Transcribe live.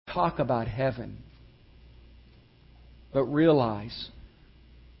talk about heaven, but realize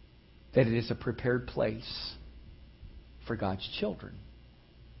that it is a prepared place for God's children.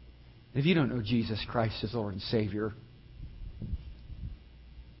 If you don't know Jesus Christ as Lord and Savior,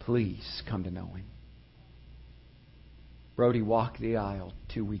 please come to know Him. Brody walked the aisle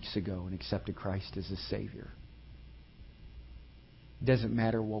 2 weeks ago and accepted Christ as his Savior. It doesn't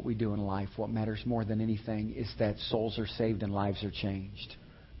matter what we do in life. What matters more than anything is that souls are saved and lives are changed.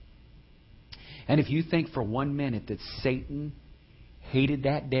 And if you think for 1 minute that Satan hated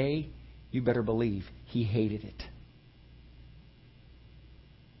that day, you better believe he hated it.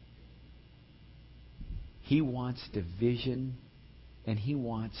 He wants division, and he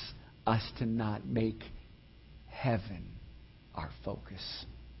wants us to not make heaven our focus.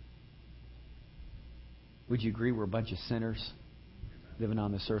 Would you agree we're a bunch of sinners living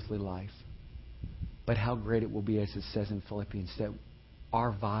on this earthly life? But how great it will be, as it says in Philippians, that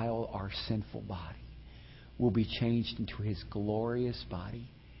our vile, our sinful body will be changed into His glorious body,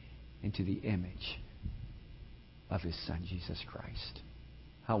 into the image of His Son, Jesus Christ.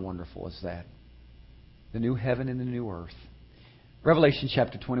 How wonderful is that? The new heaven and the new earth. Revelation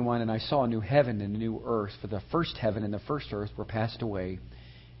chapter 21, and I saw a new heaven and a new earth, for the first heaven and the first earth were passed away,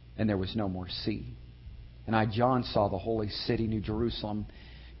 and there was no more sea. And I, John, saw the holy city, New Jerusalem,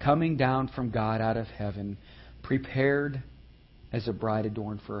 coming down from God out of heaven, prepared as a bride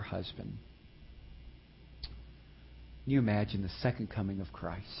adorned for her husband. Can you imagine the second coming of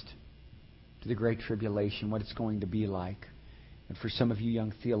Christ, to the great tribulation, what it's going to be like? And for some of you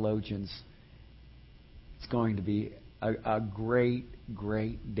young theologians, it's going to be a great,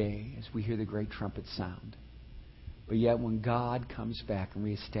 great day as we hear the great trumpet sound. But yet when God comes back and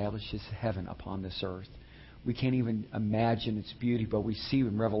reestablishes heaven upon this earth, we can't even imagine its beauty, but we see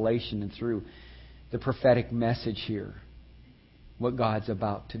in Revelation and through the prophetic message here what God's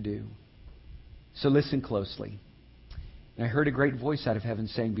about to do. So listen closely. And I heard a great voice out of heaven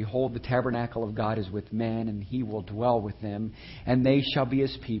saying, "Behold, the tabernacle of God is with men, and He will dwell with them, and they shall be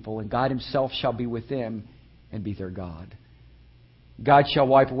His people, and God Himself shall be with them and be their God. God shall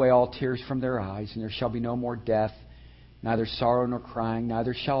wipe away all tears from their eyes, and there shall be no more death, neither sorrow nor crying,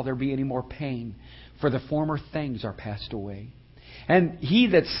 neither shall there be any more pain, for the former things are passed away." And He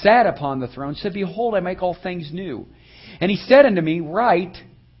that sat upon the throne said, "Behold, I make all things new." And He said unto me, "Write,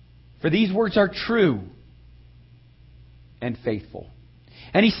 for these words are true and faithful."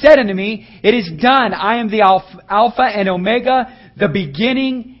 And He said unto me, "It is done. I am the Alpha and Omega, the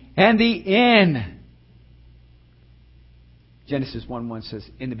beginning and the end." Genesis 1:1 says,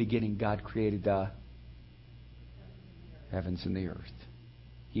 "In the beginning God created the heavens and the earth."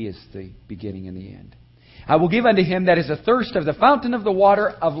 He is the beginning and the end. "I will give unto him that is athirst of the fountain of the water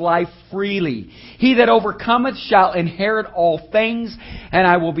of life freely. He that overcometh shall inherit all things, and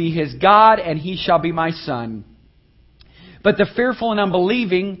I will be his God, and he shall be my son. But the fearful and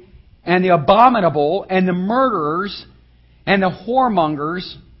unbelieving, and the abominable, and the murderers, and the whoremongers,"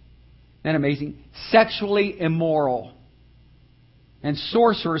 isn't that amazing? "Sexually immoral, and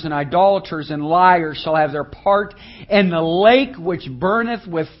sorcerers, and idolaters, and liars shall have their part in the lake which burneth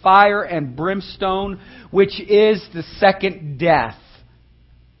with fire and brimstone, which is the second death."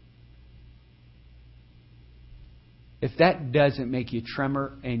 If that doesn't make you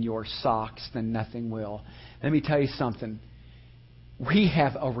tremor in your socks, then nothing will. Let me tell you something. We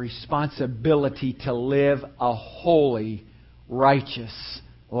have a responsibility to live a holy, righteous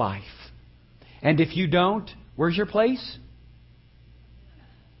life. And if you don't, where's your place?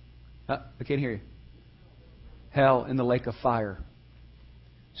 I can't hear you. Hell, in the lake of fire.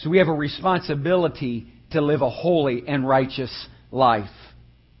 So we have a responsibility to live a holy and righteous life.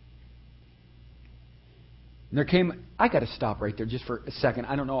 And I got to stop right there just for a second.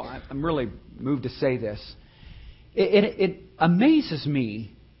 I don't know. I'm really moved to say this. It amazes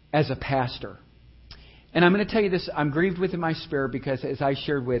me as a pastor. And I'm going to tell you this. I'm grieved within my spirit because as I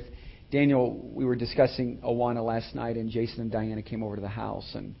shared with Daniel, we were discussing Awana last night, and Jason and Diana came over to the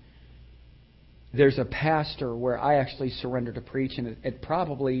house, and there's a pastor where I actually surrendered to preach, and it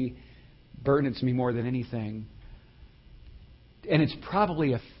probably burdens me more than anything. And it's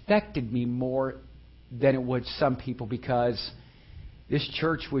probably affected me more than it would some people, because this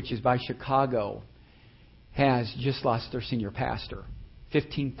church, which is by Chicago, has just lost their senior pastor.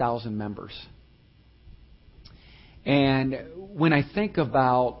 15,000 members. And when I think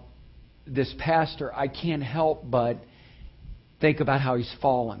about this pastor, I can't help but think about how he's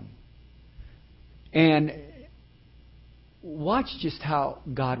fallen. And watch just how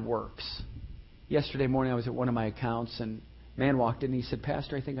God works. Yesterday morning I was at one of my accounts, and a man walked in and he said,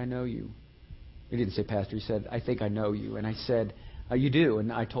 "Pastor, I think I know you." He didn't say pastor. He said, "I think I know you." And I said, You do.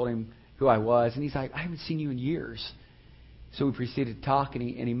 And I told him who I was. And he's like, I haven't seen you in years. So we proceeded to talk. And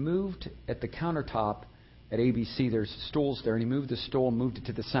he moved at the countertop at ABC. There's stools there. And he moved the stool and moved it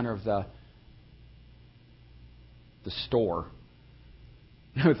to the center of the store.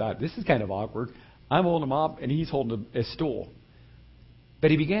 And I thought, this is kind of awkward. I'm holding him up and he's holding a stool.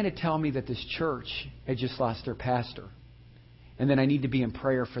 But he began to tell me that this church had just lost their pastor. And that I need to be in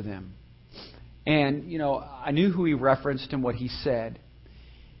prayer for them. And, I knew who he referenced and what he said.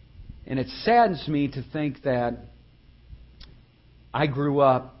 And it saddens me to think that I grew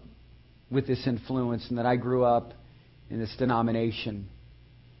up with this influence and that I grew up in this denomination.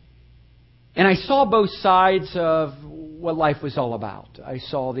 And I saw both sides of what life was all about. I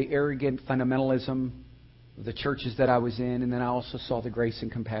saw the arrogant fundamentalism of the churches that I was in, and then I also saw the grace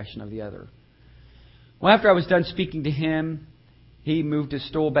and compassion of the other. Well, after I was done speaking to him, he moved his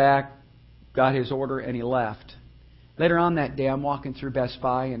stool back, got his order, and he left. Later on that day, I'm walking through Best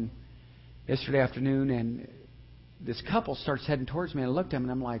Buy, and yesterday afternoon, and this couple starts heading towards me, and I looked at him,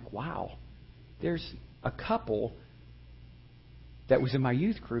 and I'm like, wow, there's a couple that was in my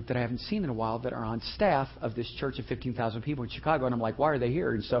youth group that I haven't seen in a while that are on staff of this church of 15,000 people in Chicago. And I'm like, why are they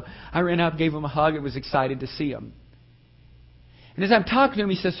here? And so I ran up, gave him a hug, and was excited to see him. And as I'm talking to him,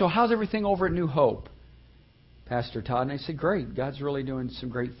 he says, so how's everything over at New Hope, Pastor Todd? And I said, great. God's really doing some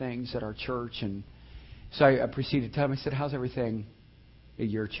great things at our church. And so I proceeded to tell him, I said, how's everything at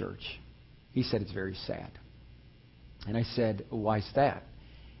your church? He said, it's very sad. And I said, why's that?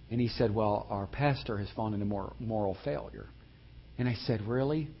 And he said, well, our pastor has fallen into moral failure. And I said,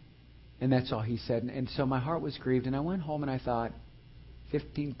 really? And that's all he said. And so my heart was grieved. And I went home and I thought,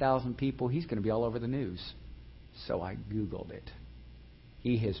 15,000 people, he's going to be all over the news. So I Googled it.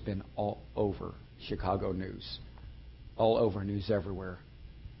 He has been all over Chicago news. All over news everywhere.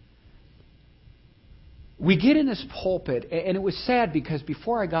 We get in this pulpit, and it was sad because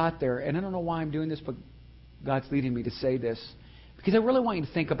before I got there, and I don't know why I'm doing this, but God's leading me to say this, because I really want you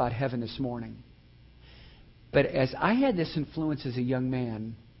to think about heaven this morning. But as I had this influence as a young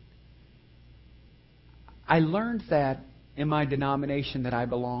man, I learned that in my denomination that I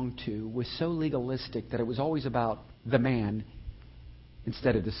belonged to was so legalistic that it was always about the man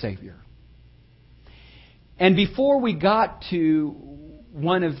instead of the Savior. And before we got to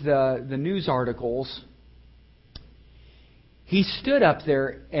one of the news articles, he stood up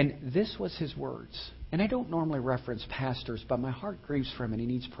there, and this was his words. And I don't normally reference pastors, but my heart grieves for him, and he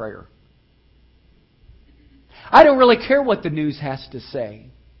needs prayer. I don't really care what the news has to say.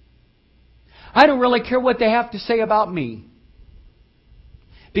 I don't really care what they have to say about me.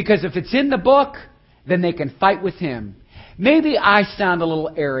 Because if it's in the book, then they can fight with him. Maybe I sound a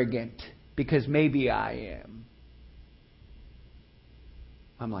little arrogant, because maybe I am.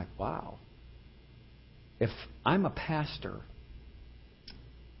 I'm like, wow. If I'm a pastor,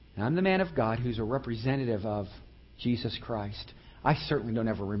 and I'm the man of God who's a representative of Jesus Christ, I certainly don't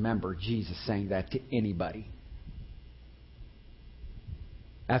ever remember Jesus saying that to anybody.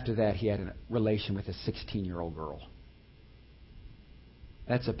 After that, he had a relation with a 16-year-old girl.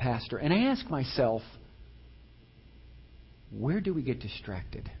 That's a pastor. And I ask myself, where do we get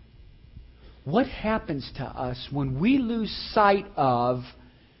distracted? What happens to us when we lose sight of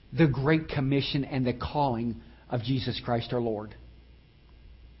the Great Commission and the calling of Jesus Christ our Lord?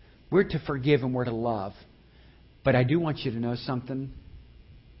 We're to forgive and we're to love. But I do want you to know something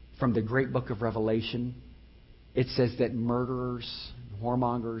from the great book of Revelation. It says that murderers,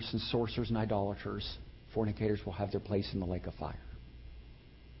 whoremongers, and sorcerers and idolaters, fornicators will have their place in the lake of fire.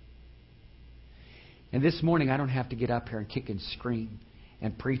 And this morning I don't have to get up here and kick and scream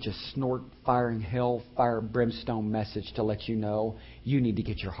and preach a snort, firing hell, fire, brimstone message to let you know you need to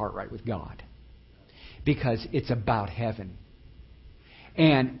get your heart right with God. Because it's about heaven.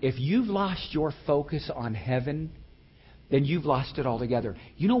 And if you've lost your focus on heaven, then you've lost it altogether.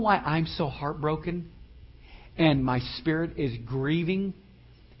 You know why I'm so heartbroken and my spirit is grieving?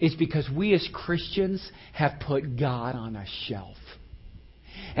 It's because we as Christians have put God on a shelf.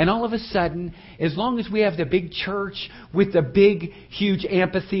 And all of a sudden, as long as we have the big church with the big, huge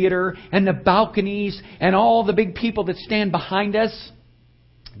amphitheater and the balconies and all the big people that stand behind us,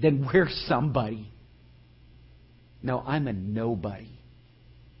 then we're somebody. No, I'm a nobody.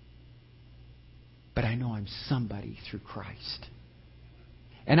 But I know I'm somebody through Christ.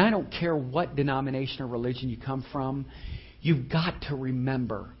 And I don't care what denomination or religion you come from, you've got to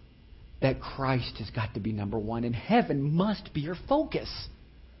remember that Christ has got to be number one. And heaven must be your focus.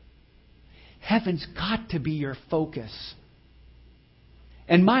 Heaven's got to be your focus.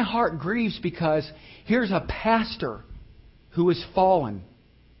 And my heart grieves because here's a pastor who has fallen.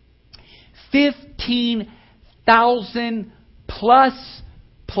 15,000 plus,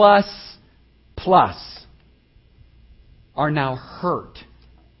 plus, plus are now hurt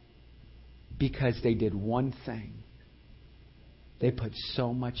because they did one thing. They put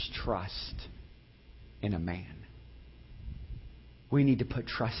so much trust in a man. We need to put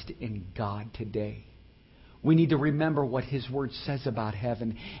trust in God today. We need to remember what His Word says about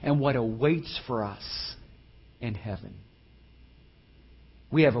heaven and what awaits for us in heaven.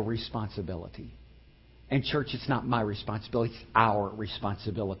 We have a responsibility. And church, it's not my responsibility, it's our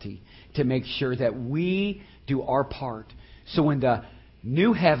responsibility to make sure that we do our part. So when the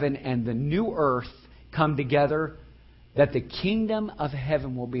new heaven and the new earth come together, that the kingdom of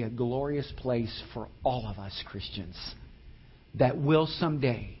heaven will be a glorious place for all of us Christians that will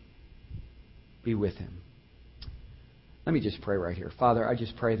someday be with Him. Let me just pray right here. Father, I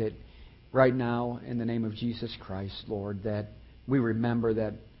just pray that right now, in the name of Jesus Christ, Lord, that we remember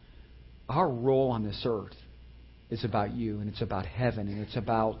that our role on this earth is about You, and it's about heaven, and it's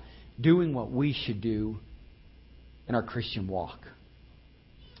about doing what we should do in our Christian walk.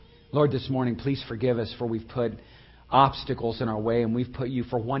 Lord, this morning, please forgive us for we've put obstacles in our way, and we've put You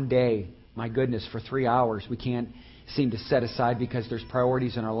for one day, my goodness, for 3 hours. We can't seem to set aside because there's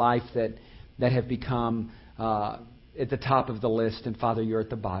priorities in our life that have become at the top of the list, and Father, You're at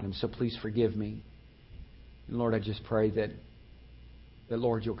the bottom, so please forgive me. And Lord, I just pray that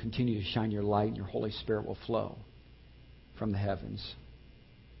Lord, You'll continue to shine Your light and Your Holy Spirit will flow from the heavens.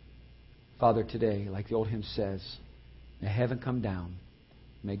 Father, today, like the old hymn says, may heaven come down,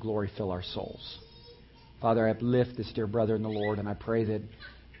 may glory fill our souls. Father, I uplift this dear brother in the Lord, and I pray that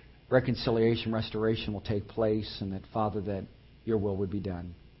reconciliation, restoration will take place, and that, Father, that Your will would be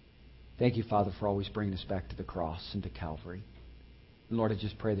done. Thank You, Father, for always bringing us back to the cross and to Calvary. And Lord, I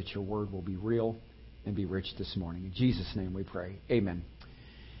just pray that Your word will be real and be rich this morning. In Jesus' name we pray. Amen.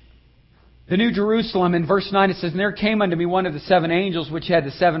 The New Jerusalem, in verse 9 it says, "And there came unto me one of the 7 angels, which had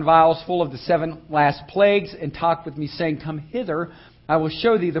the 7 vials full of the 7 last plagues, and talked with me, saying, Come hither, I will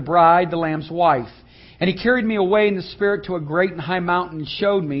show thee the bride, the Lamb's wife. And he carried me away in the Spirit to a great and high mountain, and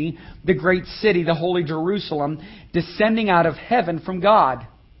showed me the great city, the holy Jerusalem, descending out of heaven from God."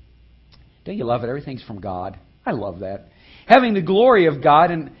 Don't you love it? Everything's from God. I love that. "Having the glory of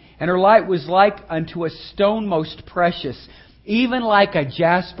God, and her light was like unto a stone most precious, even like a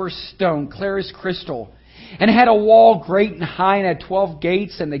jasper stone, clear as crystal. And it had a wall great and high, and had 12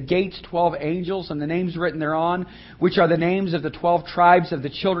 gates, and the gates 12 angels, and the names written thereon, which are the names of the 12 tribes of the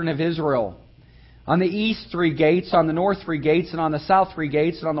children of Israel. On the east 3 gates, on the north 3 gates, and on the south 3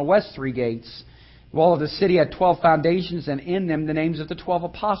 gates, and on the west 3 gates. The wall of the city had 12 foundations, and in them the names of the 12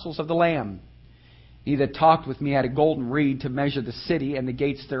 apostles of the Lamb. He that talked with me had a golden reed to measure the city and the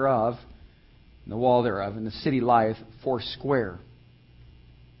gates thereof, and the wall thereof, and the city lieth foursquare.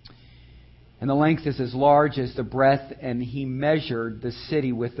 And the length is as large as the breadth, and he measured the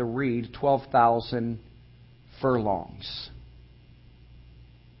city with the reed 12,000 furlongs.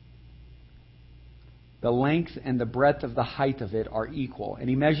 The length and the breadth of the height of it are equal. And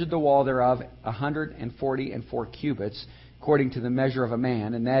he measured the wall thereof 144 cubits, according to the measure of a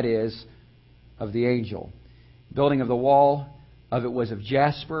man, and that is of the angel. The building of the wall of it was of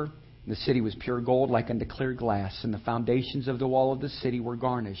jasper, and the city was pure gold, like unto clear glass. And the foundations of the wall of the city were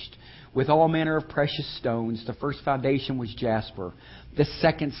garnished with all manner of precious stones. The first foundation was jasper, the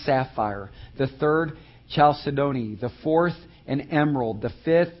second sapphire, the third chalcedony, the fourth an emerald, the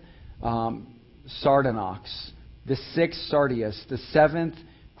fifth sardonyx, the sixth sardius, the seventh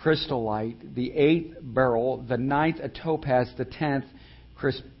crystallite, the eighth beryl, the ninth a topaz, the 10th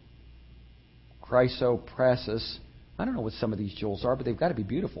chrysoprasus. I don't know what some of these jewels are, but they've got to be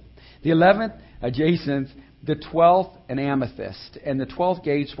beautiful. The 11th a jacinth, the 12th an amethyst, and the 12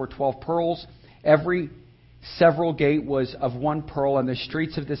 gates were 12 pearls. Every several gate was of 1 pearl, and the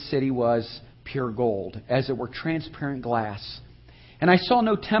streets of the city was pure gold, as it were transparent glass. And I saw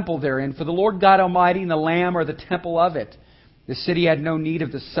no temple therein, for the Lord God Almighty and the Lamb are the temple of it. The city had no need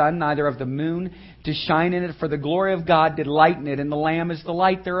of the sun, neither of the moon, to shine in it, for the glory of God did lighten it, and the Lamb is the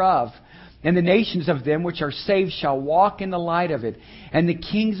light thereof. And the nations of them which are saved shall walk in the light of it, and the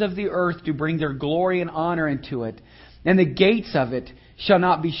kings of the earth do bring their glory and honor into it. And the gates of it shall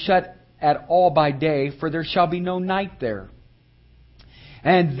not be shut at all by day, for there shall be no night there.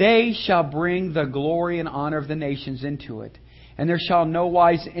 And they shall bring the glory and honor of the nations into it. And there shall no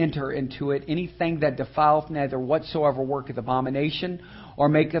wise enter into it anything that defileth, neither whatsoever worketh abomination, or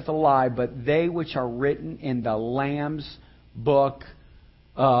maketh a lie, but they which are written in the Lamb's book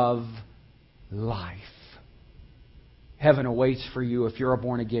of life. Heaven awaits for you if you're a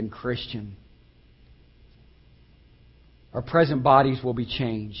born-again Christian. Our present bodies will be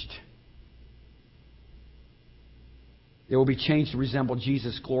changed. They will be changed to resemble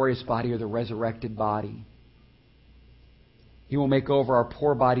Jesus' glorious body or the resurrected body. He will make over our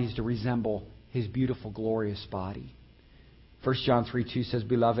poor bodies to resemble His beautiful, glorious body. 1 John 3:2 says,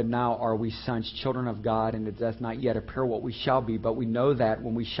 Beloved, now are we sons, children of God, and it doth not yet appear what we shall be, but we know that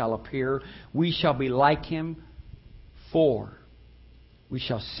when we shall appear, we shall be like Him, for we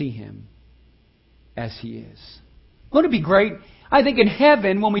shall see Him as He is. Wouldn't it be great? I think in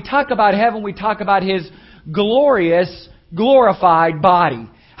heaven, when we talk about heaven, we talk about His glorious, glorified body.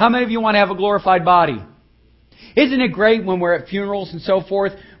 How many of you want to have a glorified body? Isn't it great when we're at funerals and so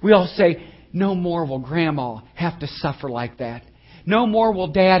forth, we all say, no more will Grandma have to suffer like that. No more will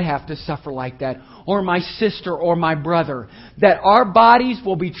Dad have to suffer like that. Or my sister or my brother. That our bodies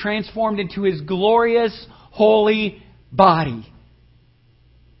will be transformed into His glorious, holy body.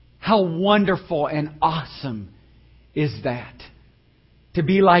 How wonderful and awesome is that? To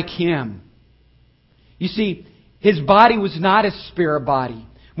be like Him. You see, His body was not a spirit body.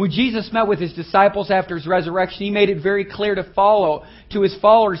 When Jesus met with His disciples after His resurrection, He made it very clear to His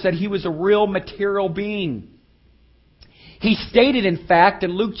followers that He was a real material being. He stated, in fact,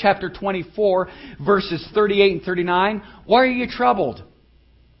 in Luke chapter 24, verses 38 and 39, Why are you troubled?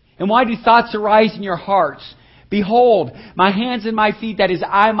 And why do thoughts arise in your hearts? Behold, my hands and my feet, that is,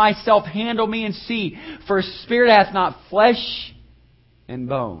 I myself, handle me and see. For a spirit hath not flesh and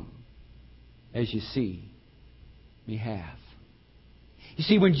bone, as you see me have. You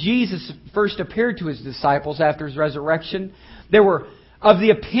see, when Jesus first appeared to His disciples after His resurrection, they were of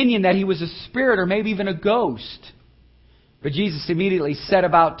the opinion that He was a spirit or maybe even a ghost. But Jesus immediately set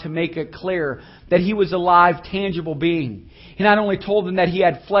about to make it clear that He was a live, tangible being. He not only told them that He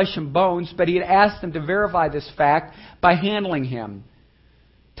had flesh and bones, but He had asked them to verify this fact by handling Him.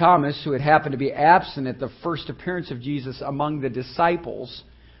 Thomas, who had happened to be absent at the first appearance of Jesus among the disciples,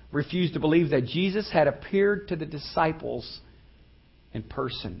 refused to believe that Jesus had appeared to the disciples in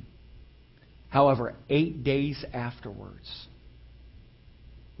person. However, 8 days afterwards,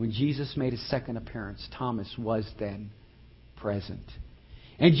 when Jesus made His second appearance, Thomas was then present.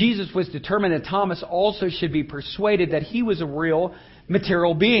 And Jesus was determined that Thomas also should be persuaded that He was a real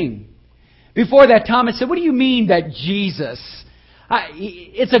material being. Before that, Thomas said, What do you mean that Jesus?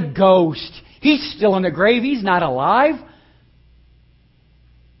 It's a ghost. He's still in the grave. He's not alive.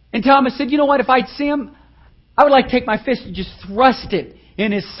 And Thomas said, You know what? If I'd see Him, I would like to take my fist and just thrust it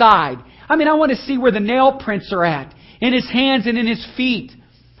in His side. I want to see where the nail prints are at, in His hands and in His feet.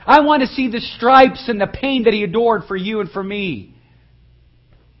 I want to see the stripes and the pain that He endured for you and for me.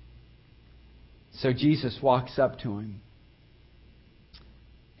 So Jesus walks up to him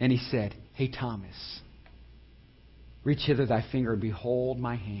and He said, Hey Thomas, reach hither thy finger and behold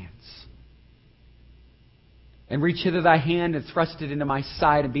my hands. And reach hither thy hand and thrust it into my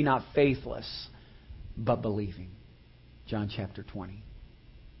side and be not faithless, but believing. John chapter 20.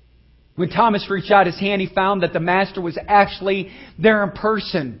 When Thomas reached out his hand, he found that the Master was actually there in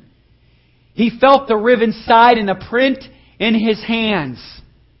person. He felt the riven side and the print in His hands.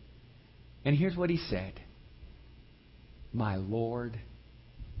 And here's what he said. My Lord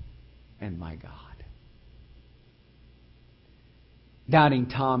and my God. Doubting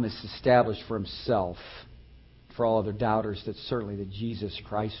Thomas established for himself, for all other doubters, that certainly that Jesus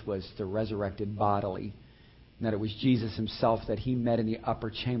Christ was the resurrected bodily, and that it was Jesus Himself that he met in the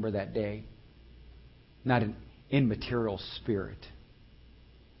upper chamber that day, not an immaterial spirit.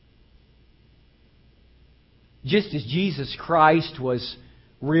 Just as Jesus Christ was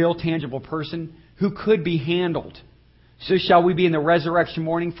real, tangible person who could be handled, so shall we be in the resurrection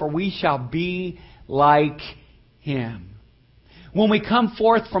morning, for we shall be like Him. When we come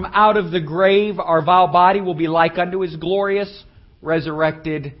forth from out of the grave, our vile body will be like unto His glorious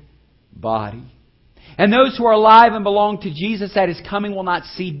resurrected body. And those who are alive and belong to Jesus at His coming will not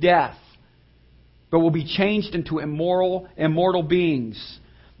see death, but will be changed into immortal beings.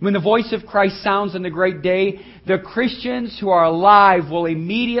 When the voice of Christ sounds in the great day, the Christians who are alive will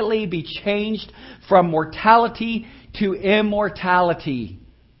immediately be changed from mortality to immortality.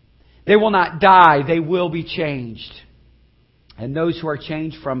 They will not die, they will be changed. And those who are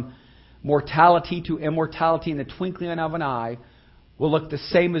changed from mortality to immortality in the twinkling of an eye will look the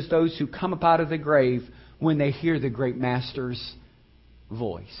same as those who come up out of the grave when they hear the great Master's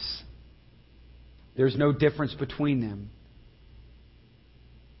voice. There's no difference between them.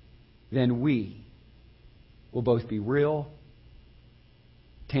 Then we will both be real,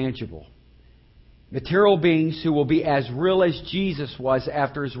 tangible, material beings who will be as real as Jesus was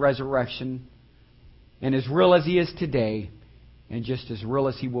after His resurrection, and as real as He is today, and just as real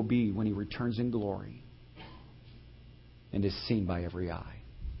as He will be when He returns in glory and is seen by every eye.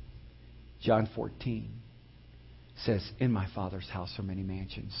 John 14 says, in my Father's house are many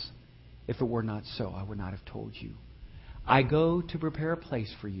mansions. If it were not so, I would not have told you. I go to prepare a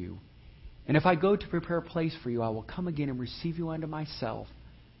place for you. And if I go to prepare a place for you, I will come again and receive you unto myself,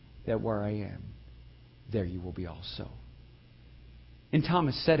 that where I am, there you will be also. And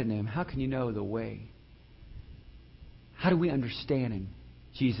Thomas said unto him, how can you know the way? How do we understand? And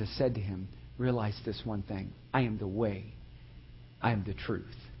Jesus said to him, realize this one thing. I am the way, I am the truth,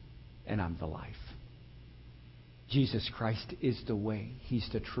 and I'm the life. Jesus Christ is the way, He's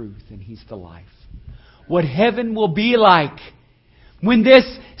the truth, and He's the life. What heaven will be like when this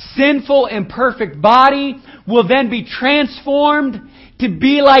sinful, imperfect body will then be transformed to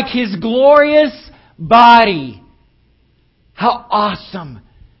be like His glorious body. How awesome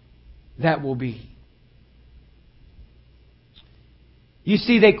that will be. You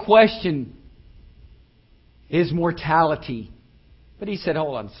see, they questioned His mortality. But He said,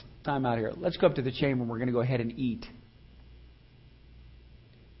 hold on, time out here. Let's go up to the chamber and we're going to go ahead and eat.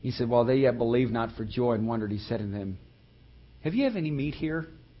 He said, while they yet believed not for joy and wondered, He said unto them, have you any meat here?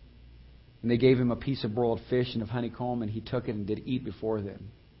 And they gave Him a piece of broiled fish and of honeycomb, and He took it and did eat before them.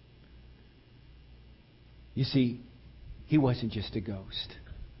 You see, He wasn't just a ghost.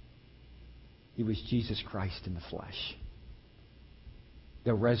 He was Jesus Christ in the flesh.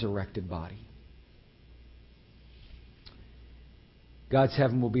 The resurrected body. God's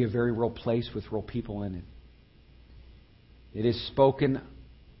heaven will be a very real place with real people in it. It is spoken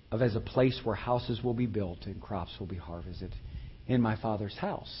of as a place where houses will be built and crops will be harvested. In my Father's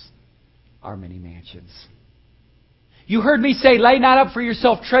house are many mansions. You heard me say, lay not up for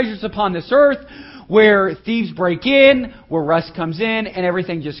yourself treasures upon this earth, where thieves break in, where rust comes in, and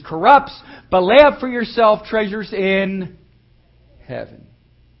everything just corrupts. But lay up for yourself treasures in heaven.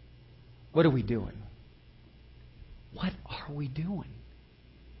 What are we doing? What are we doing?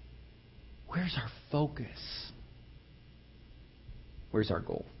 Where's our focus? Where's our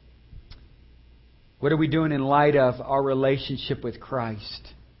goal? What are we doing in light of our relationship with Christ?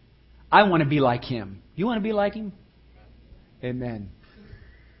 I want to be like Him. You want to be like Him? Amen.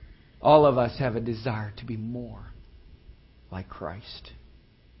 All of us have a desire to be more like Christ.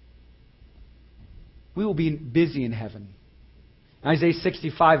 We will be busy in heaven. In Isaiah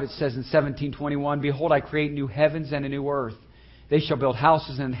 65, it says in 17:21, behold, I create new heavens and a new earth. They shall build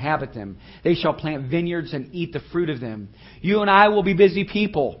houses and inhabit them. They shall plant vineyards and eat the fruit of them. You and I will be busy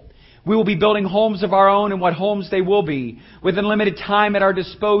people. We will be building homes of our own, and what homes they will be, with unlimited time at our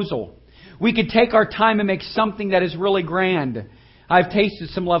disposal. We could take our time and make something that is really grand. I've tasted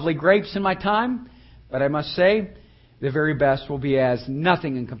some lovely grapes in my time, but I must say, the very best will be as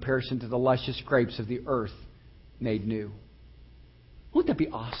nothing in comparison to the luscious grapes of the earth made new. Wouldn't that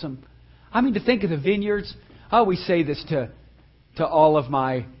be awesome? I mean, to think of the vineyards. I always say this to all of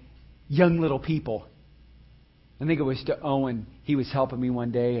my young little people. I think it was to Owen. He was helping me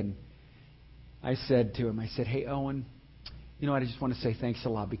one day, and I said to him, hey, Owen, you know what? I just want to say thanks a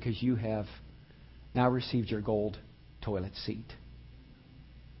lot because you have now received your gold toilet seat.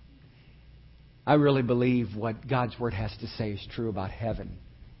 I really believe what God's Word has to say is true about heaven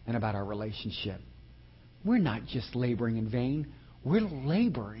and about our relationship. We're not just laboring in vain. We're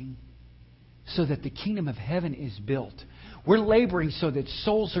laboring so that the kingdom of heaven is built. We're laboring so that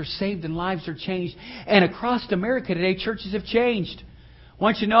souls are saved and lives are changed. And across America today, churches have changed. I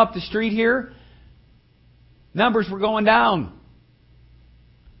want you to know up the street here, numbers were going down.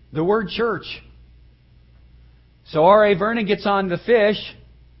 The word church. So R.A. Vernon gets on the fish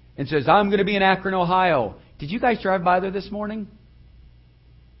and says, I'm going to be in Akron, Ohio. Did you guys drive by there this morning?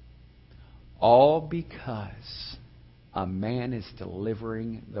 All because a man is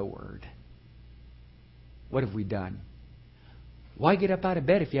delivering the word. What have we done? Why get up out of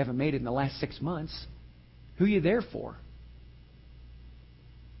bed if you haven't made it in the last 6 months? Who are you there for?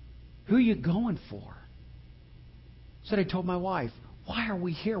 Who are you going for? So I told my wife, why are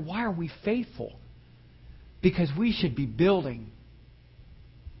we here? Why are we faithful? Because we should be building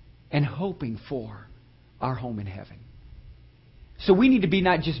and hoping for our home in heaven. So we need to be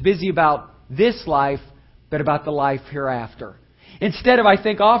not just busy about this life, but about the life hereafter. Instead of, I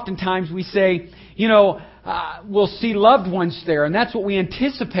think oftentimes we say, we'll see loved ones there, and that's what we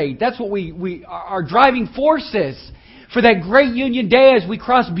anticipate. That's what we our driving force is for that great union day as we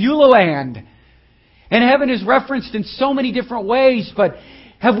cross Beulah land. And heaven is referenced in so many different ways, but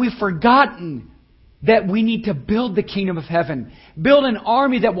have we forgotten that we need to build the kingdom of heaven? Build an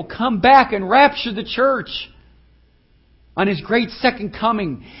army that will come back and rapture the church on His great second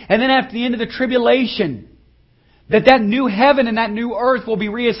coming. And then after the end of the tribulation, that new heaven and that new earth will be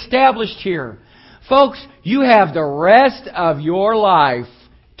reestablished here. Folks, you have the rest of your life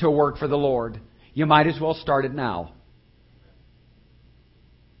to work for the Lord. You might as well start it now.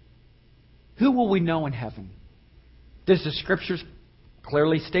 Who will we know in heaven? Does the Scriptures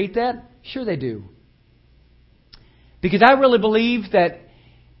clearly state that? Sure they do. Because I really believe that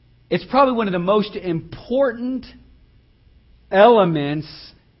it's probably one of the most important elements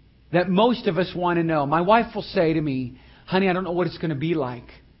that most of us want to know. My wife will say to me, honey, I don't know what it's going to be like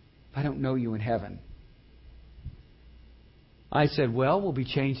if I don't know you in heaven. I said, well, we'll be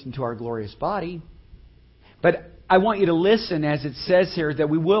changed into our glorious body. But I want you to listen as it says here that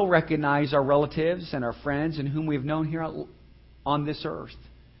we will recognize our relatives and our friends and whom we have known here on this earth.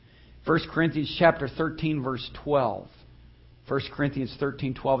 1 Corinthians chapter 13, verse 12. 1 Corinthians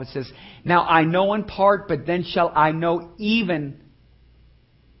 13:12, it says, now I know in part, but then shall I know even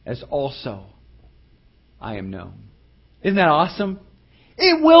as also I am known. Isn't that awesome?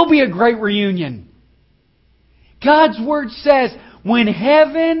 It will be a great reunion. God's Word says when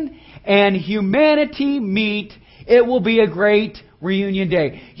heaven and humanity meet, it will be a great reunion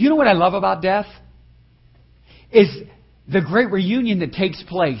day. You know what I love about death? Is the great reunion that takes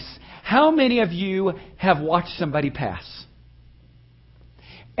place. How many of you have watched somebody pass?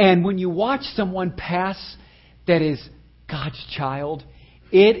 And when you watch someone pass that is God's child,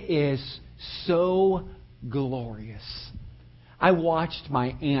 it is so glorious. I watched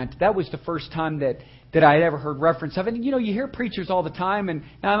my aunt. That was the first time that I had ever heard reference of it. And you hear preachers all the time, and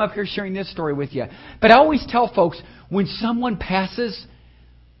now I'm up here sharing this story with you. But I always tell folks, when someone passes,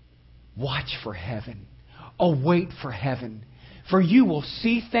 watch for heaven. Await for heaven. For you will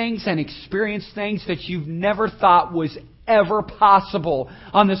see things and experience things that you've never thought was ever possible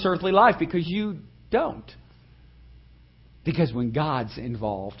on this earthly life, because you don't. Because when God's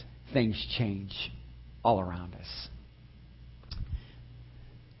involved, things change all around us.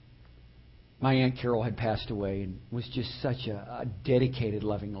 My Aunt Carol had passed away and was just such a dedicated,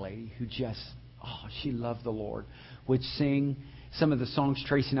 loving lady who just, she loved the Lord. Would sing some of the songs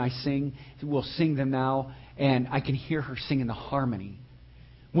Tracy and I sing. We'll sing them now, and I can hear her singing the harmony.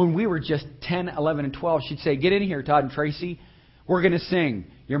 When we were just 10, 11, and 12, she'd say, get in here, Todd and Tracy. We're going to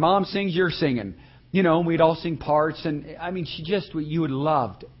sing. Your mom sings, you're singing. We'd all sing parts. And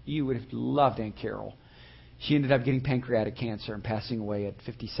you would have loved Aunt Carol. She ended up getting pancreatic cancer and passing away at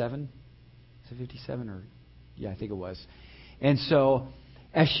 57. Is it 57 or? Yeah, I think it was. And so,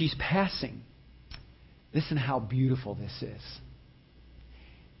 as she's passing, listen how beautiful this is.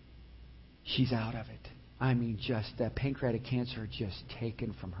 She's out of it. Just that pancreatic cancer just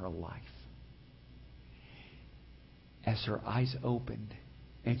taken from her life. As her eyes opened,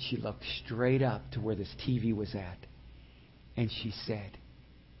 and she looked straight up to where this TV was at, and she said,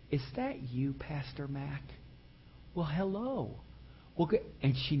 is that you, Pastor Mac? Well, hello. Well, good.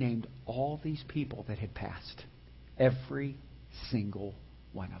 And she named all these people that had passed. Every single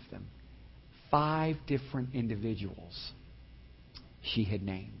one of them. 5 different individuals she had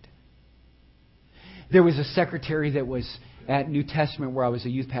named. There was a secretary that was at New Testament where I was a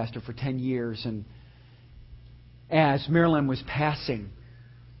youth pastor for 10 years. And as Marilyn was passing,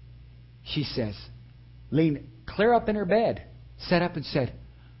 she says, leaned clear up in her bed, sat up and said,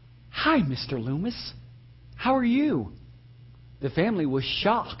 hi, Mr. Loomis. How are you? The family was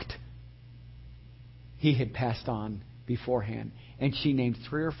shocked. He had passed on beforehand. And she named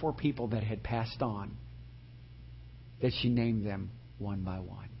 3 or 4 people that had passed on. That she named them one by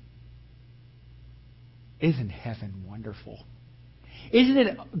one. Isn't heaven wonderful? Isn't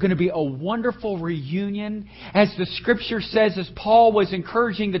it going to be a wonderful reunion? As the Scripture says, as Paul was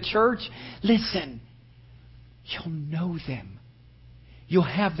encouraging the church, listen, you'll know them. You'll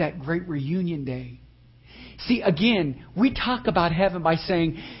have that great reunion day. See, again, we talk about heaven by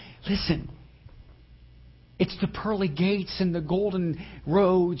saying, listen, it's the pearly gates and the golden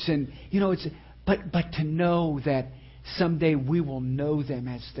roads, and but to know that someday we will know them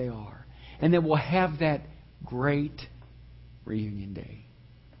as they are, and that we'll have that great reunion day.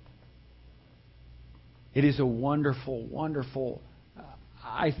 It is a wonderful, wonderful,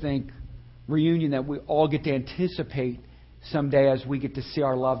 I think, reunion that we all get to anticipate someday as we get to see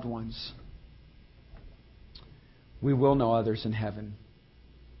our loved ones. We will know others in heaven.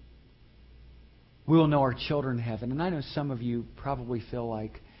 We will know our children in heaven. And I know some of you probably feel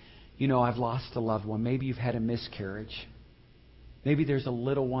like, I've lost a loved one. Maybe you've had a miscarriage. Maybe there's a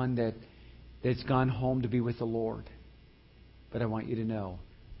little one that's gone home to be with the Lord. But I want you to know,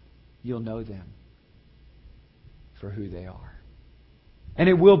 you'll know them for who they are. And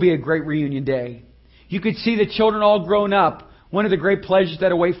it will be a great reunion day. You could see the children all grown up. One of the great pleasures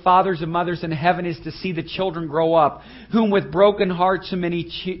that await fathers and mothers in heaven is to see the children grow up, whom with broken hearts and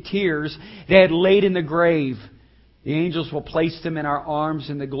many tears they had laid in the grave. The angels will place them in our arms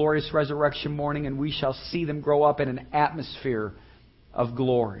in the glorious resurrection morning, and we shall see them grow up in an atmosphere of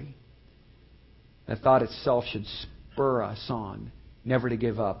glory. The thought itself should spur us on, never to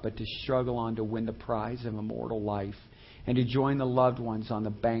give up, but to struggle on to win the prize of immortal life and to join the loved ones on the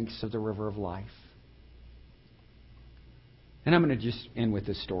banks of the river of life. And I'm going to just end with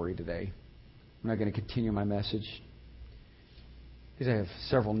this story today. I'm not going to continue my message because I have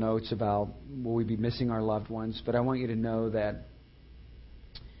several notes about will we be missing our loved ones, but I want you to know that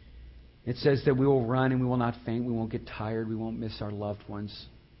it says that we will run and we will not faint, we won't get tired, we won't miss our loved ones.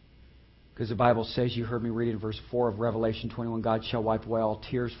 Because the Bible says, you heard me read in verse 4 of Revelation 21, God shall wipe away all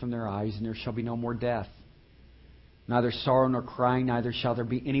tears from their eyes, and there shall be no more death. Neither sorrow nor crying, neither shall there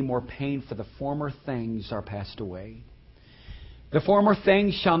be any more pain, for the former things are passed away. The former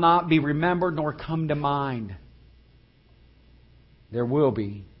things shall not be remembered nor come to mind. There will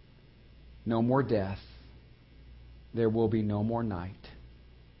be no more death. There will be no more night.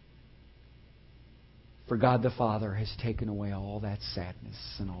 For God the Father has taken away all that sadness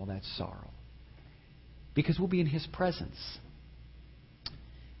and all that sorrow. Because we'll be in His presence.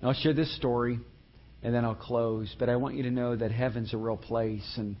 And I'll share this story and then I'll close. But I want you to know that heaven's a real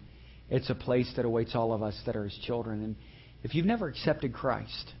place. And it's a place that awaits all of us that are His children. And if you've never accepted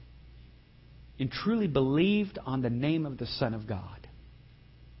Christ and truly believed on the name of the Son of God,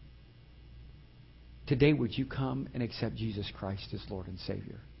 today would you come and accept Jesus Christ as Lord and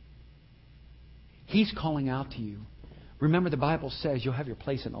Savior? He's calling out to you. Remember, the Bible says you'll have your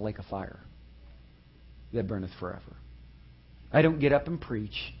place in the lake of fire that burneth forever. I don't get up and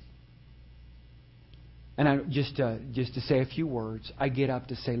preach. And I just to say a few words, I get up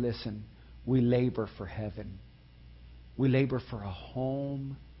to say, listen, we labor for heaven. We labor for a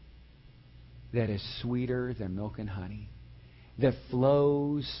home that is sweeter than milk and honey, that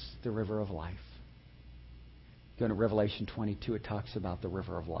flows the river of life. Go to Revelation 22, it talks about the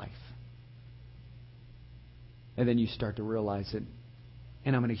river of life. And then you start to realize it.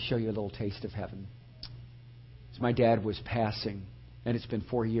 And I'm going to show you a little taste of heaven. So my dad was passing, and it's been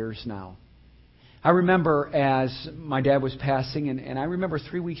 4 years now. I remember as my dad was passing, and I remember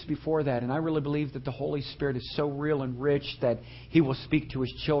 3 weeks before that, and I really believe that the Holy Spirit is so real and rich that He will speak to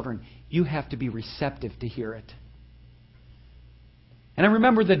His children. You have to be receptive to hear it. And I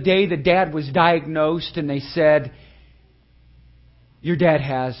remember the day that Dad was diagnosed, and they said, your dad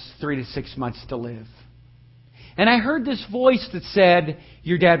has 3 to 6 months to live. And I heard this voice that said,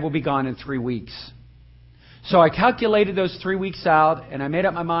 your dad will be gone in 3 weeks. So I calculated those 3 weeks out, and I made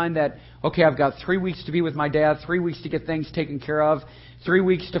up my mind that, okay, I've got 3 weeks to be with my dad, 3 weeks to get things taken care of, 3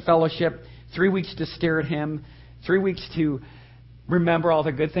 weeks to fellowship, 3 weeks to stare at him, 3 weeks to remember all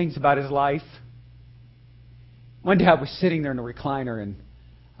the good things about his life. One day I was sitting there in a recliner, and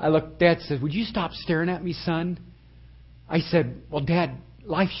I looked, Dad said, would you stop staring at me, son? I said, well, Dad,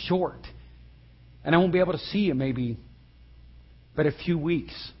 life's short. And I won't be able to see you maybe but a few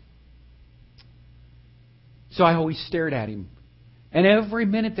weeks. So I always stared at him. And every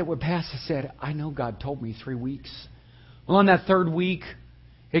minute that would pass, I said, I know God told me 3 weeks. Well, on that third week,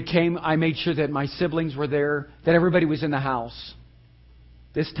 it came, I made sure that my siblings were there, that everybody was in the house.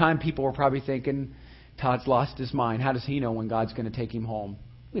 This time people were probably thinking, Todd's lost his mind. How does he know when God's going to take him home?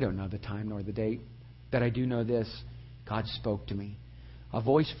 We don't know the time nor the date. But I do know this. God spoke to me. A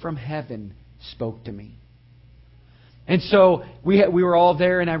voice from heaven spoke to me. And so we were all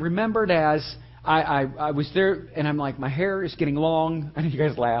there, and I remembered as I was there, and I'm like, my hair is getting long. I know you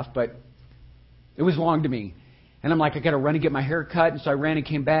guys laugh, but it was long to me. And I'm like, I got to run and get my hair cut. And so I ran and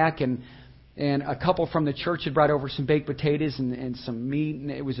came back, and a couple from the church had brought over some baked potatoes and some meat,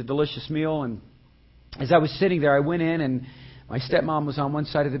 and it was a delicious meal. And as I was sitting there, I went in, and my stepmom was on one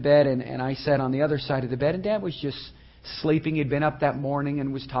side of the bed, and I sat on the other side of the bed, and Dad was just sleeping. He'd been up that morning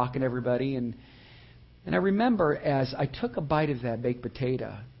and was talking to everybody. And I remember as I took a bite of that baked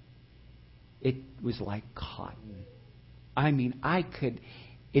potato, it was like cotton. I mean, it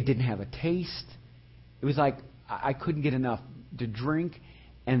didn't have a taste. It was like I couldn't get enough to drink,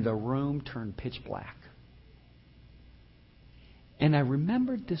 and the room turned pitch black. And I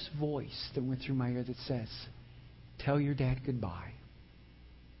remembered this voice that went through my ear that says, tell your dad goodbye.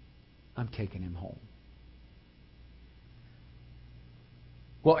 I'm taking him home.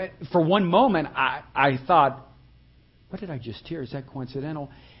 Well, for one moment, I thought, what did I just hear? Is that coincidental?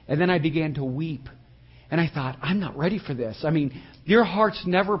 And then I began to weep. And I thought, I'm not ready for this. I mean, your heart's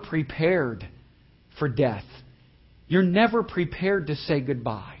never prepared for death. You're never prepared to say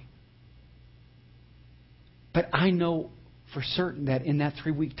goodbye. But I know for certain that in that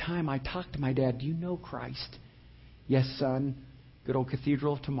 3-week time, I talked to my dad, do you know Christ? Yes, son. good old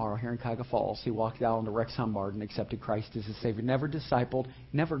Cathedral of Tomorrow here in Cuyahoga Falls. He walked out onto Rexon Martin, accepted Christ as his Savior. Never discipled,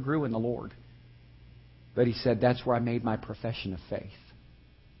 never grew in the Lord. But he said, that's where I made my profession of faith.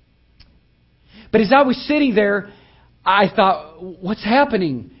 But as I was sitting there, I thought, what's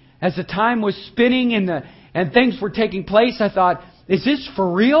happening? As the time was spinning and things were taking place, I thought, is this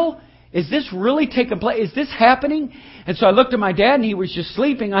for real? Is this really taking place? Is this happening? And so I looked at my dad and he was just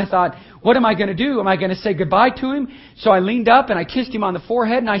sleeping. I thought, what am I going to do? Am I going to say goodbye to him? So I leaned up and I kissed him on the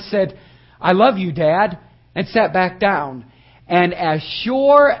forehead and I said, I love you, Dad, and sat back down. And as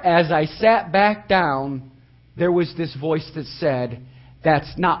sure as I sat back down, there was this voice that said,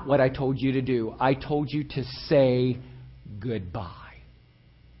 that's not what I told you to do. I told you to say goodbye.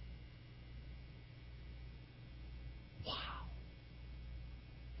 Wow.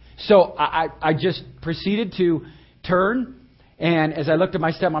 So I just proceeded to turn. And as I looked at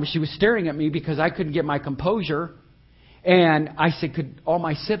my stepmom, she was staring at me because I couldn't get my composure. And I said, could all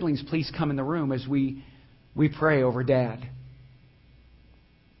my siblings please come in the room as we pray over Dad?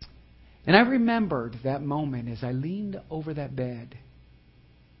 And I remembered that moment as I leaned over that bed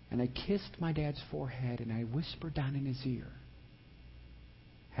and I kissed my dad's forehead and I whispered down in his ear,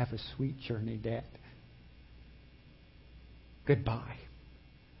 have a sweet journey, Dad. Goodbye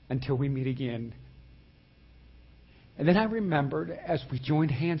until we meet again. And then I remembered as we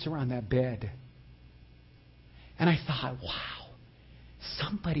joined hands around that bed, and I thought, wow,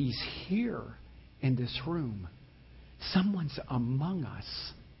 somebody's here in this room. Someone's among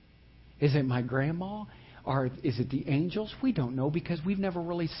us. Is it my grandma? Or is it the angels? We don't know because we've never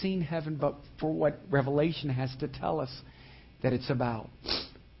really seen heaven but for what Revelation has to tell us that it's about.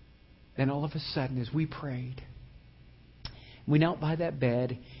 Then all of a sudden, as we prayed, we knelt by that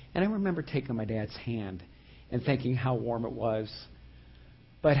bed, and I remember taking my dad's hand and thinking how warm it was,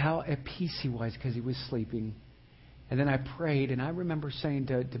 but how at peace he was because he was sleeping. And then I prayed, and I remember saying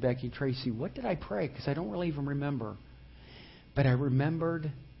to Becky, Tracy, what did I pray? Because I don't really even remember. But I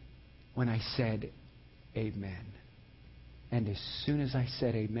remembered when I said, Amen. And as soon as I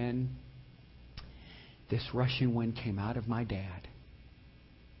said amen, this rushing wind came out of my dad,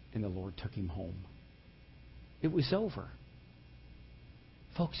 and the Lord took him home. It was over.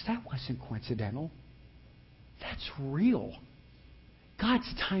 Folks, that wasn't coincidental. That's real. God's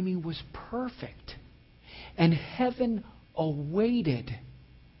timing was perfect. And heaven awaited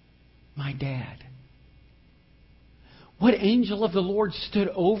my dad. What angel of the Lord stood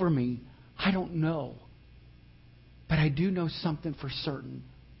over me, I don't know. But I do know something for certain.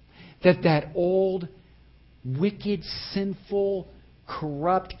 That old, wicked, sinful,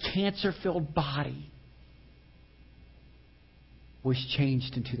 corrupt, cancer-filled body was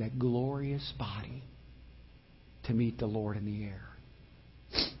changed into that glorious body to meet the Lord in the air.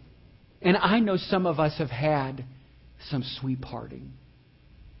 And I know some of us have had some sweet parting.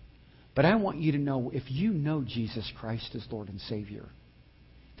 But I want you to know, if you know Jesus Christ as Lord and Savior,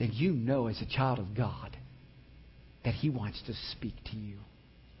 then you know as a child of God that He wants to speak to you.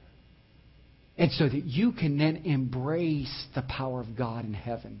 And so that you can then embrace the power of God in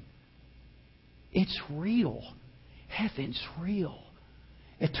heaven. It's real. Heaven's real.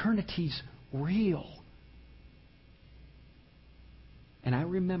 Eternity's real. And I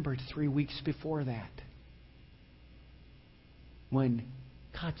remembered 3 weeks before that when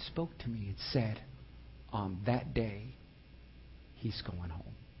God spoke to me and said, on that day, he's going home.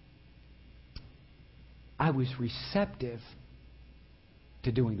 I was receptive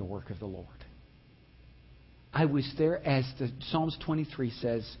to doing the work of the Lord. I was there, as the Psalms 23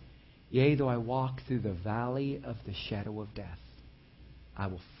 says, yea, though I walk through the valley of the shadow of death, I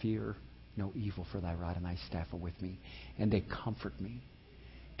will fear no evil, for thy rod and thy staff are with me, and they comfort me.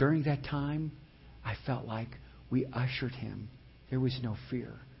 During that time, I felt like we ushered him. There was no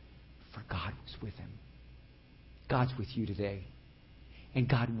fear, for God was with him. God's with you today, and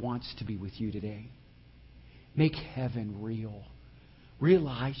God wants to be with you today. Make heaven real.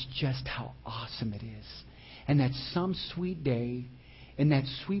 Realize just how awesome it is. And that some sweet day, in that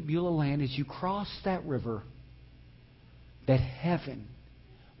sweet Beulah land, as you cross that river, that heaven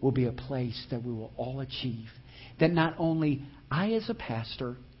will be a place that we will all achieve. That not only I as a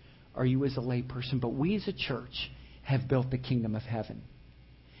pastor, or you as a layperson, but we as a church have built the kingdom of heaven.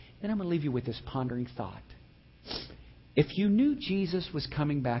 Then I'm going to leave you with this pondering thought. If you knew Jesus was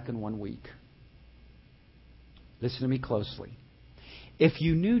coming back in 1 week, listen to me closely. If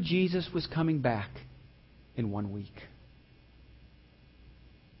you knew Jesus was coming back in 1 week,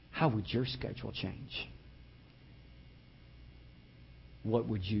 how would your schedule change? What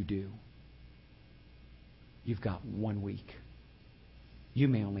would you do? You've got 1 week. You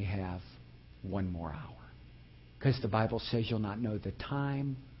may only have 1 more hour. Because the Bible says you'll not know the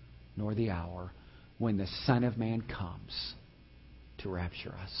time nor the hour when the Son of Man comes to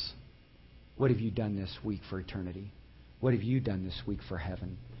rapture us. What have you done this week for eternity? What have you done this week for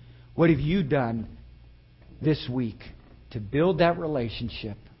heaven? What have you done this week to build that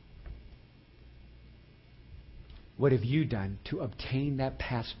relationship? What have you done to obtain that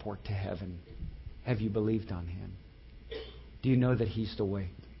passport to heaven? Have you believed on Him? Do you know that He's the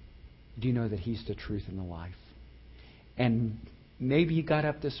way? Do you know that He's the truth and the life? And maybe you got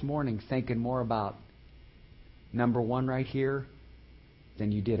up this morning thinking more about number one right here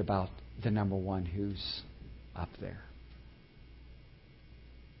than you did about the number one who's up there.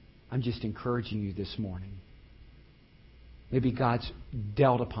 I'm just encouraging you this morning. Maybe God's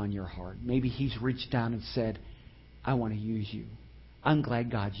dealt upon your heart. Maybe He's reached down and said, I want to use you. I'm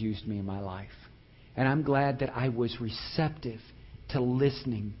glad God's used me in my life. And I'm glad that I was receptive to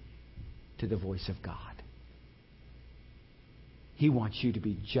listening to the voice of God. He wants you to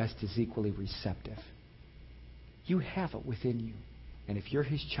be just as equally receptive. You have it within you. And if you're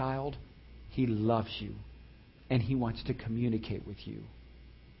His child, He loves you. And He wants to communicate with you.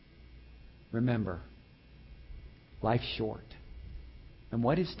 Remember, life's short. And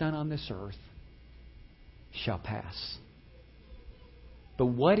what is done on this earth shall pass. But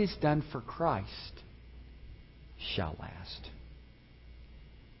what is done for Christ shall last.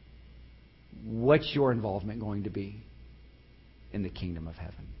 What's your involvement going to be in the kingdom of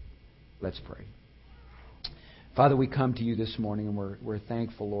heaven? Let's pray. Father, we come to You this morning, and we're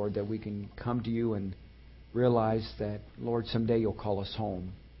thankful, Lord, that we can come to You and realize that, Lord, someday You'll call us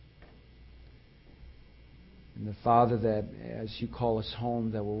home. And the Father, that as You call us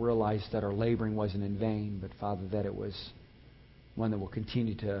home, that we'll realize that our laboring wasn't in vain, but Father, that it was one that will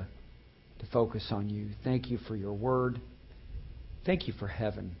continue to focus on You. Thank You for Your word. Thank You for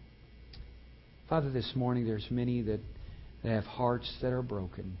heaven. Father, this morning there's many that have hearts that are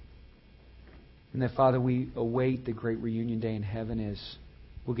broken. And that, Father, we await the great reunion day in heaven as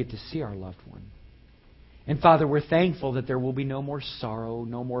we'll get to see our loved one. And Father, we're thankful that there will be no more sorrow,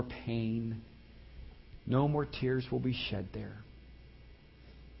 no more pain, no more tears will be shed there.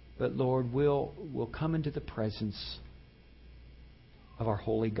 But Lord, we'll come into the presence of our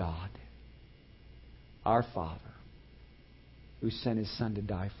holy God, our Father, who sent His Son to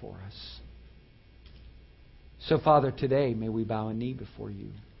die for us. So, Father, today may we bow a knee before You.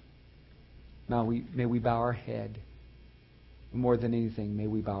 May we bow our head. More than anything, may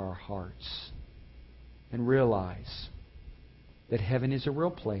we bow our hearts and realize that heaven is a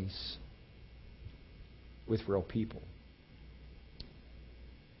real place with real people.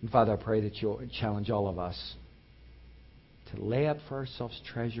 And Father, I pray that You'll challenge all of us to lay up for ourselves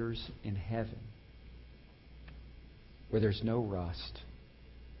treasures in heaven where there's no rust,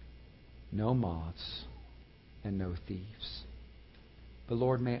 no moths, and no thieves. But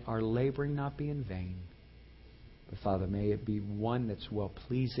Lord, may our laboring not be in vain. But Father, may it be one that's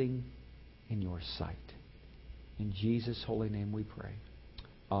well-pleasing in Your sight. In Jesus' holy name we pray.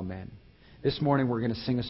 Amen. This morning we're going to sing a